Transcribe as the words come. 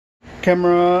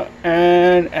Camera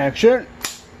and action.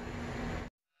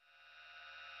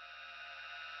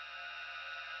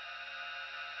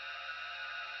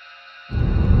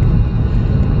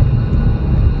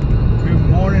 Good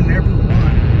morning, everyone.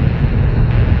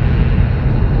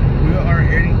 We are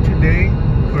heading today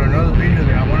for another video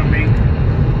that I want to make.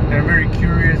 And I'm very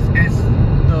curious. It's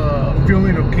the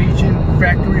filming location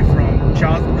factory from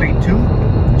Child's Play 2.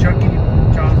 Chucky,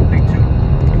 Child's Play 2.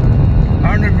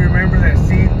 I don't know if you remember that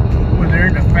scene where they're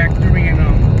in the factory and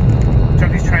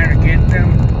Chucky's trying to get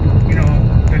them, you know,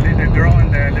 the girl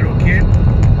and the little kid.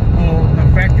 Well, the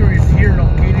factory is here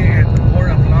located at the port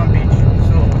of Long Beach.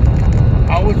 So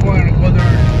I always wanted to go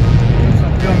there, do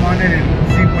some film on it and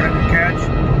see what I could catch.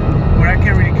 What I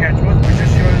can't really catch was, but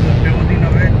just show you the building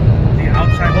of it, the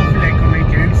outside. Hopefully I can make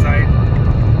it inside.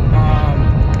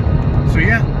 So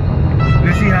yeah,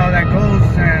 let's see how that goes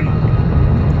and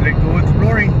let's go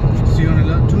exploring. See you on the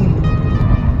little tune.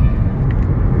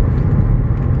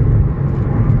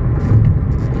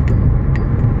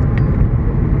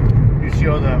 You see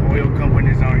all the oil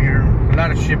companies out here. A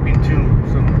lot of shipping too.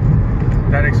 So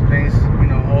that explains, you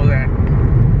know, all that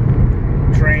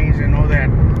trains and all that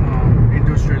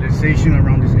industrialization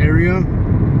around this area.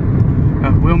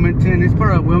 Wilmington. It's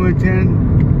part of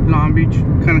Wilmington, Long Beach.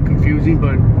 Kind of confusing,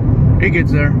 but it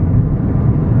gets there.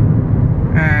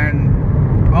 And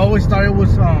I always thought it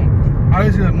was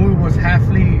obviously the movie was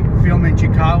halfly filmed in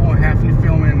Chicago and halfly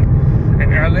filmed in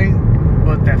LA,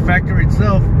 but that factory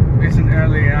itself is in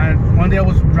LA. And one day I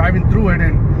was driving through it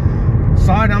and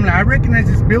saw it. I'm like, I recognize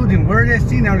this building. Where did I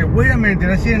see it? I'm like, wait a minute, did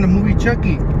I see it in the movie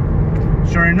Chucky?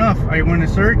 Sure enough, I went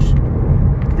to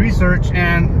research,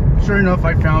 and sure enough,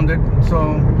 I found it.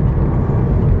 So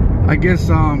I guess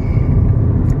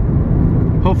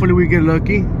hopefully we get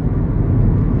lucky.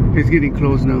 It's getting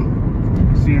close now.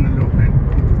 See you in a little bit.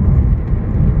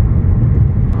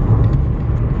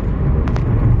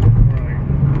 Right.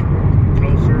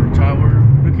 Closer, tower.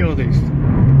 Look at all this.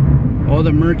 All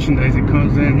the merchandise that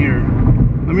comes in here.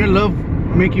 I mean, I love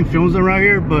making films around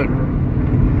here, but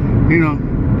you know,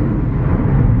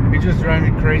 it just drives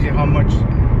me crazy how much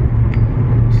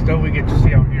stuff we get to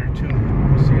see out here too.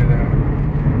 See that?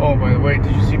 Oh, by the way,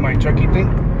 did you see my Chucky thing?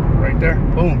 Right there.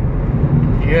 Boom.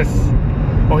 Yes.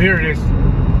 Oh, here it is.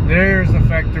 There's the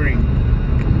factory.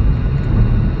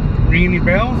 Ring any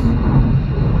bells? I'm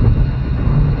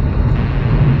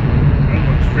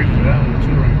going straight for that one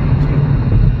too right now too.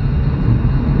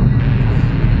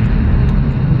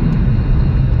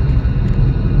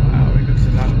 Wow, it looks a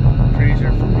lot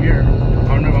crazier from here. I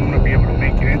don't know if I'm going to be able to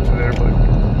make it into there, but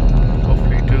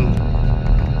hopefully I do.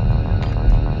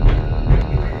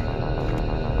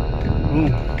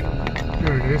 Boom.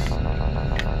 There it is.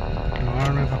 I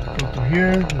don't know if I can go through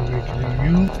here. Let me make a little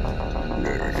view.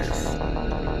 There it is.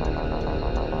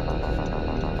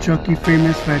 Chucky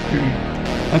famous factory.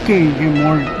 I can't get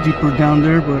more deeper down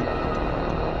there, but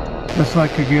that's all I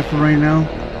could get for right now.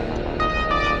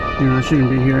 You know, I shouldn't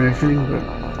be here actually, but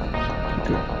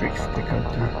look at a big stick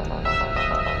out there.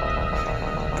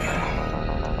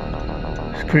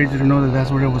 It's crazy to know that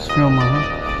that's where it was filmed,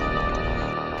 huh?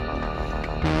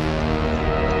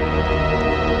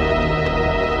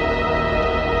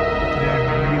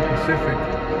 Pacific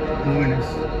moving his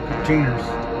containers.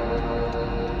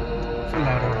 It's a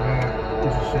lot of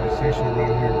industrialization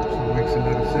around here, so it makes a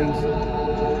lot of sense.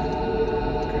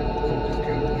 Okay, focus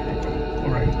camera, there you go.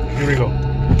 Alright, here we go.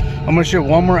 I'm gonna shoot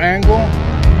one more angle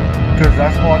because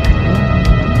that's all I can do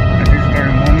at this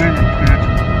very moment. I'm gonna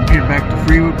have to get back to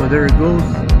freeway, but there it goes.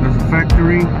 There's a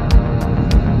factory.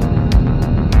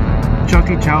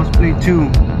 Chucky, Child's Play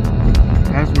 2.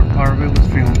 That's where part of it was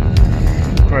filmed.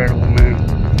 Incredible, man.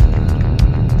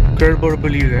 Incredible to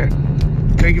believe that.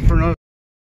 Thank you for another.